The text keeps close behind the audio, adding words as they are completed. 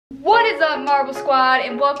What is up, Marble Squad,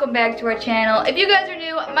 and welcome back to our channel. If you guys are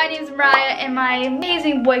new, my name is Mariah and my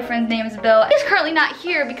amazing boyfriend's name is Bill. He's currently not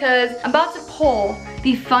here because I'm about to pull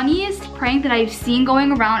the funniest prank that I've seen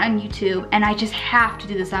going around on YouTube, and I just have to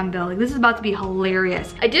do this on Bill. Like, this is about to be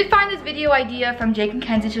hilarious. I did find this video idea from Jake and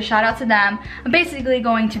Kenzie, so shout out to them. I'm basically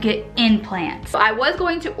going to get implants. So I was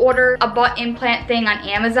going to order a butt implant thing on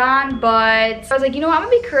Amazon, but I was like, you know what, I'm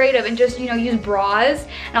gonna be creative and just, you know, use bras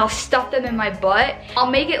and I'll stuff them in my butt. I'll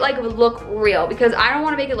make it like look real because I don't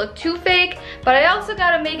want to make it look too fake, but I also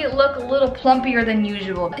gotta make it look a little plumpier than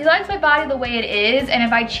usual. He likes my body the way it is, and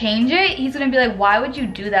if I change it, he's gonna be like, why would you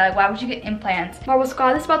do that? Like, why would you get implants? Marble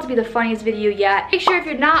Squad, this is about to be the funniest video yet. Make sure if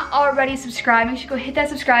you're not already subscribed, make sure you go hit that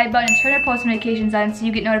subscribe button and turn your post notifications on so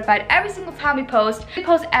you get notified every single time we post. We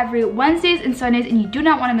post every Wednesdays and Sundays, and you do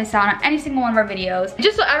not want to miss out on any single one of our videos.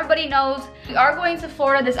 Just so everybody knows, we are going to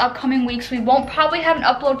Florida this upcoming week, so we won't probably have an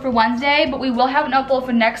upload for Wednesday, but we will have an upload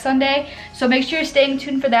for next Sunday. So make sure you're staying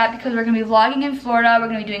tuned for that because we're gonna be vlogging in Florida. We're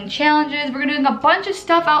gonna be doing challenges. We're gonna be doing a bunch of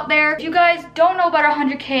stuff out there. If you guys don't know about our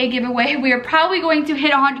 100K giveaway, we are probably going to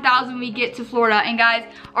hit 100,000 when we get to Florida. And guys,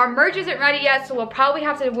 our merch isn't ready yet, so we'll probably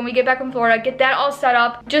have to, when we get back from Florida, get that all set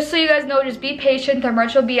up. Just so you guys know, just be patient. The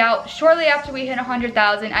merch will be out shortly after we hit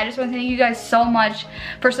 100,000. I just want to thank you guys so much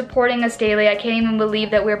for supporting us daily. I can't even believe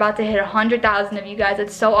that we're about to hit 100,000 of you guys.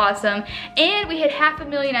 It's so awesome. And we hit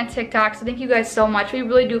 500,000 on TikTok, so thank you guys so much. We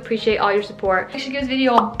really do appreciate all your support. Make sure you give this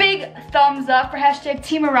video a big thumbs up for hashtag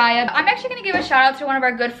Team Mariah. I'm actually gonna give a shout out to one of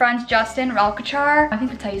our good friends, Justin Ralkachar. I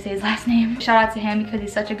think that's how you say his last name. Shout out to him because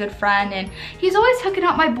he's such a good friend, and he's always hooking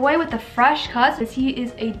up my boy with the fresh cuts because he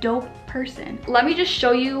is a dope person. Let me just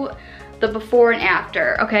show you the before and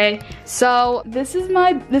after, okay? So this is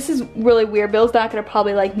really weird. Bill's not gonna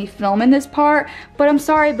probably like me filming this part, but I'm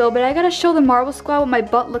sorry, Bill, but I gotta show the Marble Squad what my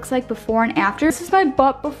butt looks like before and after. This is my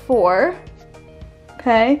butt before,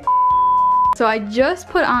 okay? So I just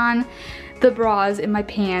put on the bras in my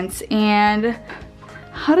pants, and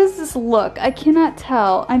how does this look? I cannot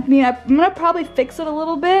tell. I mean, I'm gonna probably fix it a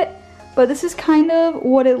little bit, but this is kind of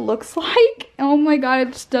what it looks like. Oh my God,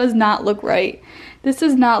 it just does not look right. This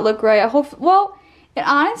does not look right. I hope, well, it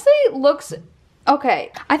honestly looks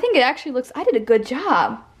okay. I think it actually looks, I did a good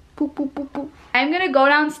job. Boop, boop, boop, boop. I'm gonna go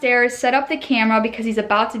downstairs, set up the camera because he's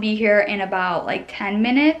about to be here in about like 10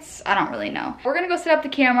 minutes. I don't really know. We're gonna go set up the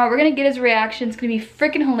camera. We're gonna get his reaction. It's gonna be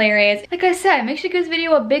freaking hilarious. Like I said, make sure you give this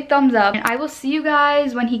video a big thumbs up. And I will see you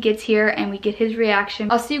guys when he gets here and we get his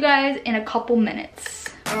reaction. I'll see you guys in a couple minutes.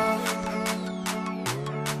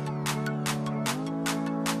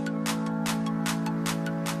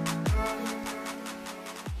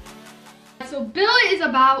 So Bill is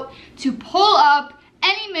about to pull up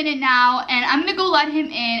any minute now, and I'm gonna go let him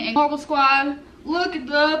in. And Marble Squad, look at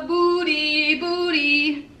the booty,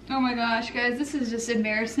 booty. Oh my gosh, guys, this is just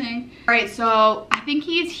embarrassing. All right, so I think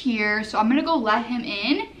he is here, so I'm gonna go let him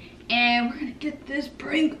in, and we're gonna get this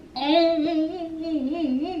prank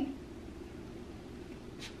on.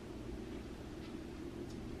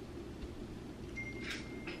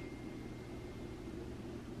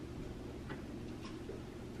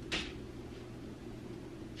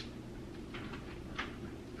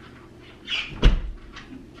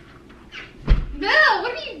 Bill,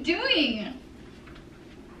 what are you doing?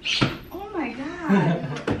 Oh my God.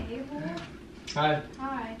 Hi.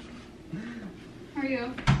 Hi. How are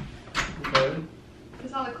you? Good. Is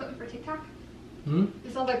this all the equipment for TikTok? Hmm? Is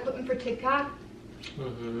this all the equipment for TikTok?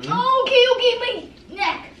 Mm-hmm. Oh, okay, my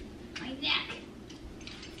neck. My neck.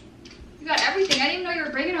 You got everything. I didn't even know you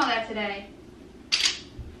were bringing all that today.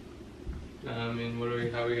 I mean,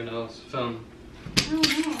 how are we gonna else film? I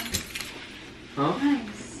don't know. Huh?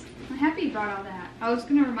 Nice. I'm happy you brought all that. I was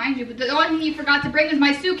gonna remind you, but the only thing you forgot to bring was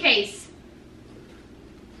my suitcase.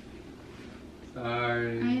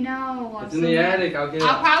 Sorry. I know. It's in the attic. I'll get it.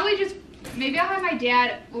 I'll probably just, maybe I'll have my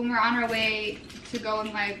dad, when we're on our way to go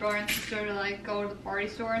with my brother and sister to like go to the party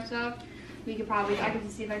store and stuff, we could probably, I could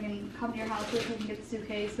just see if I can come to your house real quick and get the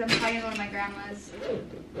suitcase. I'm probably gonna go to my grandma's.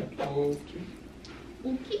 Okay.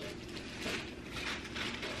 Okay.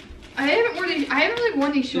 I haven't really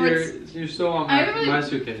worn these shorts. You're still on my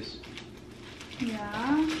suitcase.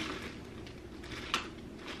 Yeah.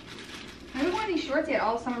 I haven't worn these shorts yet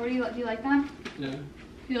all summer. Do you like them? Yeah. Do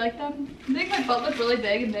you like them? They make my butt look really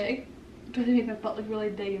big and big. Because they make my butt look really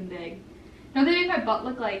big and big. No, they make my butt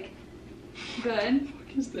look like good.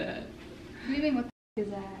 What is that? What do you mean, what the is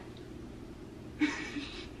that?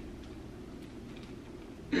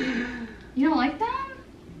 You don't like them?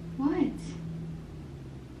 What?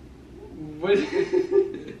 What?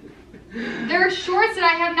 There are shorts that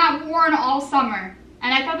I have not worn all summer.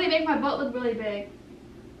 And I thought they make my butt look really big.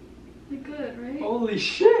 They're good, right? Holy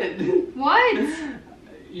shit. What?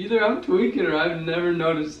 Either I'm tweaking or I've never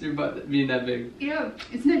noticed your butt being that big. Yeah,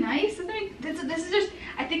 isn't it nice? This is just,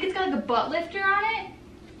 I think it's got like a butt lifter on it.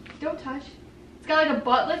 Don't touch. It's got like a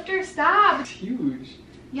butt lifter. Stop. It's huge.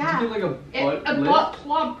 Yeah. Does it get like a butt butt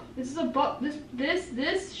plump. This is a butt,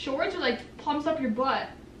 this shorts are like plumps up your butt.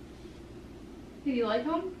 Do you like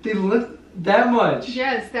them? They lift that much?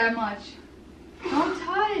 Yes, that much. Don't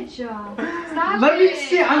touch. Stop. Let me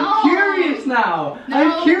see. I'm curious now. No.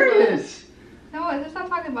 I'm curious. No, let's not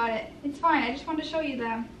talk about it. It's fine. I just wanted to show you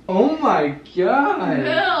them. Oh my god.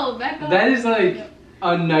 Bill, back up. That is like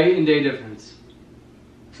a night and day difference.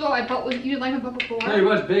 So I butt was, you didn't like my butt before? No, your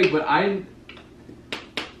butt's big, but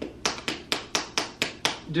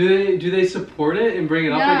do they support it and bring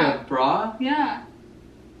it up like a bra? Yeah.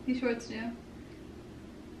 These shorts do.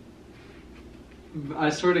 I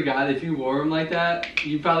swear to God, if you wore them like that,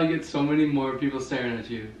 you'd probably get so many more people staring at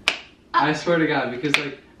you. I swear to God, because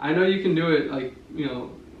like, I know you can do it like, you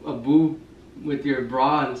know, a boob with your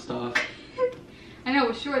bra and stuff. I know,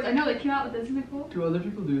 with shorts. I know they came out with this. Isn't it cool? Do other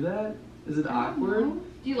people do that? Is it awkward?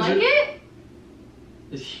 Do you like it?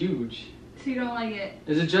 It's huge. So you don't like it?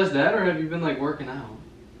 Is it just that, or have you been like working out?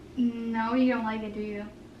 No, you don't like it, do you?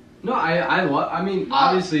 No, I mean,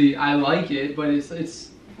 obviously I like it, but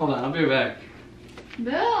it's. Hold on, I'll be right back.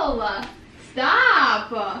 Bill,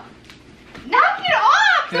 stop! Knock it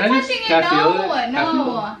off! Stop touching it!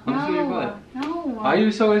 No. Why are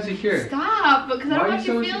you so insecure? Stop, because I don't want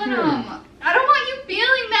you feeling them. I don't want you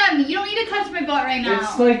feeling them. You don't need to touch my butt right now.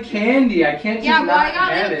 It's like candy. I can't just not I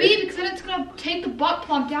gotta have let it be, because then it's gonna take the butt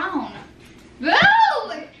plump down. Bill!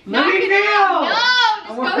 Let me feel! No, just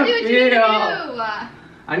go do what you need to do.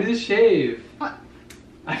 I need to shave. What?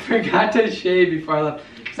 I forgot to shave before I left.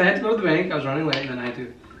 Because I had to go to the bank. I was running late, and then I had to,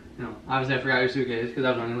 you know, obviously I forgot your suitcase because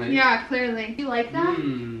I was running late. Yeah, clearly. Do you like that?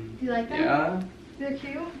 Do you like that? Yeah. They're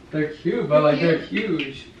cute? They're cute, but like they're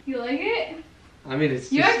huge. You like it? I mean,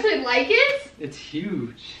 it's You actually like it? It's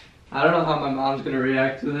huge. I don't know how my mom's going to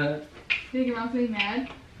react to that. You think your mom's gonna be mad?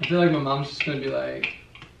 I feel like my mom's just going to be like,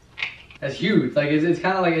 that's huge. Like, it's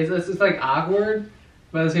kind of like, it's like awkward,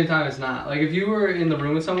 but at the same time, it's not. Like, if you were in the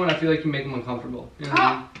room with someone, I feel like you make them uncomfortable. You know what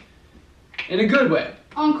I mean? In a good way.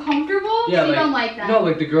 Uncomfortable? Yeah, so you don't like that? No,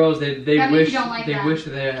 like the girls, they wish like they wish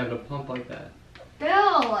they had a pump like that.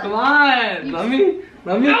 Bill! Come on! Let me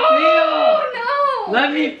feel! No!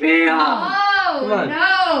 Let me feel! No! Come on.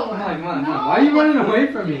 No! Come on. Why are you running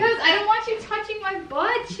away from me? Because I don't want you touching my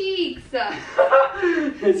butt cheeks.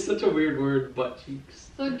 It's such a weird word, butt cheeks.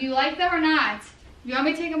 So do you like them or not? You want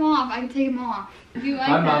me to take them off? I can take them off. Do you like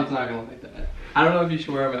my them? mom's not gonna like that. I don't know if you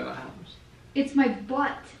should wear them at my house. It's my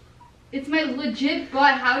butt. It's my legit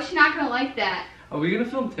butt. How is she not gonna like that? Are we gonna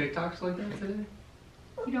film TikToks like that today?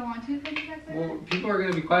 You don't want to film TikToks like that? Well, people are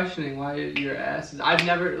gonna be questioning why your ass is. I've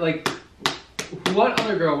never, like, what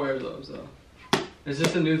other girl wears those though? Is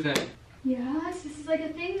this a new thing? Yes, this is like a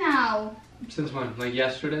thing now. Since when? Like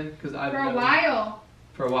yesterday? Because I've For a while.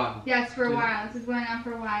 For a while. Yes, for a while. This is going on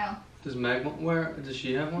for a while. Does Meg wear? Does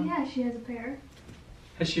she have one? Yeah, she has a pair.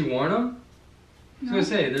 Has she worn them? No. I was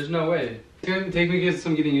gonna say, there's no way. It's gonna take me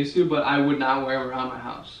some getting used to, but I would not wear them around my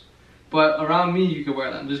house. But around me, you could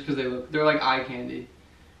wear them just because they're like eye candy.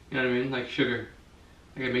 You know what I mean? Like sugar.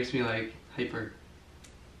 Like it makes me like hyper.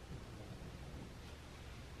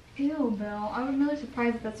 Ew, Bill. I'm really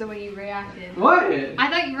surprised that that's the way you reacted. What? I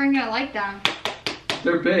thought you weren't gonna like them.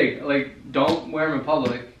 They're big. Like, don't wear them in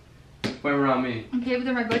public. Wear them around me. Okay, but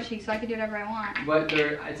they're my butt cheeks, so I can do whatever I want. But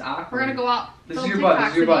it's awkward. We're gonna go out. This is your butt. This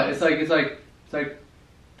is your butt. It's like,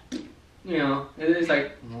 you know, it's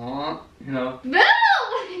like, you know. Bill!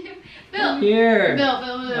 Bill! Here. Bill.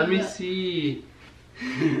 Let me see.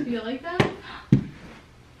 Do you like that?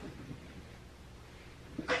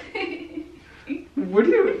 What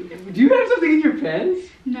do you have something in your pants?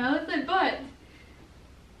 No, it's my butt.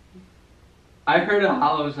 I heard a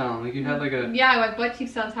hollow sound, like you had like a... Yeah, my butt cheek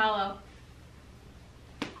sounds hollow.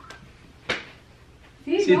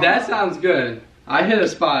 See, that sounds good. I hit a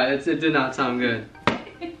spot, it did not sound good.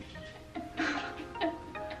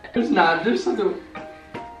 There's something...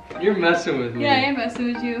 You're messing with me. Yeah, I am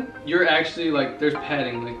messing with you. You're actually like, there's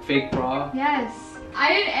padding, like fake bra. Yes.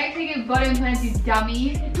 I didn't actually get butt implants, you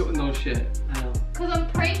dummy. No shit, I know. Cause I'm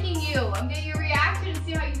pranking you. I'm getting your reaction to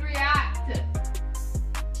see how you react.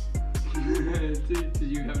 Did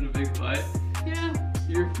you having a big butt? Yeah.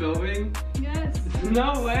 You're filming? Yes.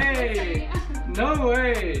 No way! No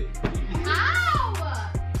way!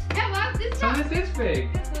 Ow! Yeah, wow, this So not. this is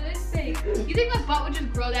fake. That's what is fake. You think my butt would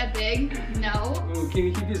just grow that big? No. Ooh, can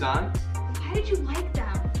you keep these on? Why did you like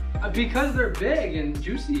them? Because they're big and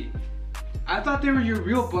juicy. I thought they were your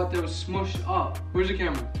real butt that was smushed up. Where's the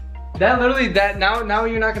camera? That literally, now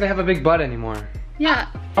you're not gonna have a big butt anymore. Yeah.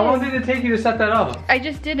 How long did it take you to set that up? I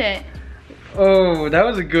just did it. Oh, that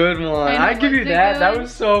was a good one. I give you that. That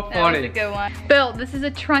was so funny. That was a good one. Bill, this is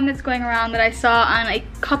a trend that's going around that I saw on a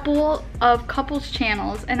couple of couples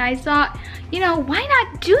channels, and I thought, you know, why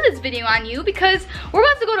not do this video on you? Because we're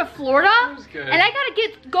about to go to Florida, and I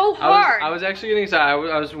gotta go hard. I was actually getting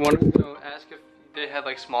excited. I was wondering to ask if they had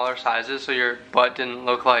like smaller sizes so your butt didn't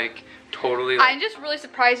look like totally. Like, I'm just really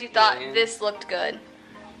surprised you thought this looked good.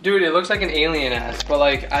 Dude, it looks like an alien ass, but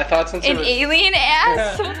like I thought since an alien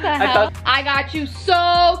ass? What the hell? I got you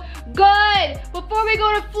so good before we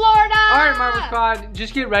go to Florida. All right, Marvel Squad,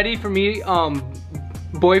 just get ready for me.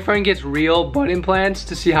 Boyfriend gets real butt implants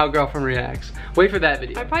to see how girlfriend reacts. Wait for that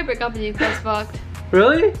video. I'd probably break up with you because fucked.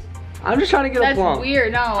 Really? I'm just trying to get a plump. That's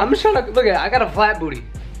weird. No. I'm just trying to look at. I got a flat booty.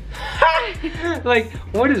 Like,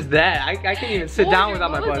 what is that? I can't even sit down without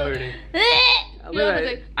my butt hurting.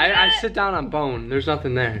 I sit down on bone. There's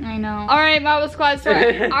nothing there. I know. All right, Marvel Squad. So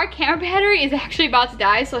our camera battery is actually about to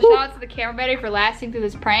die. So shout out to the camera battery for lasting through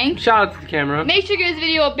this prank. Shout out to the camera. Make sure you give this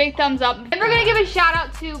video a big thumbs up. And we're gonna give a shout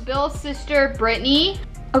out to Bill's sister, Brittany.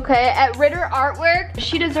 Okay, at Ritter Artwork.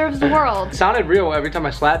 She deserves the world. It sounded real every time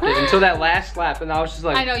I slapped it until that last slap, and I was just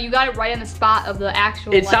like. I know, you got it right on the spot of the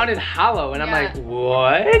actual. It sounded hollow, and I'm like,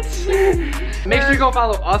 what? Make sure you go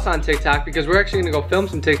follow us on TikTok because we're actually gonna go film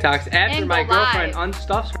some TikToks after my girlfriend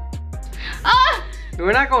unstuffs.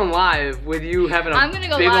 We're not going live with you having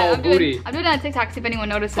a big old booty. I'm doing it on TikTok, see if anyone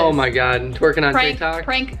notices. Oh my god, twerking on TikTok?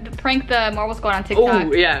 Prank the Marvel Squad on TikTok.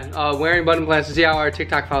 Oh yeah, wearing button implants to see how our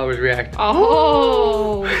TikTok followers react.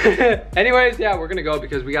 Oh. Anyways, yeah, we're gonna go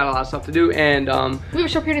because we got a lot of stuff to do, and we have a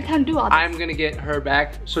short period of time to do all this. I'm gonna get her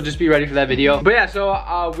back, so just be ready for that video. But yeah,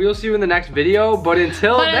 so we'll see you in the next video, but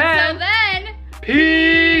until then,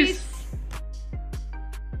 peace!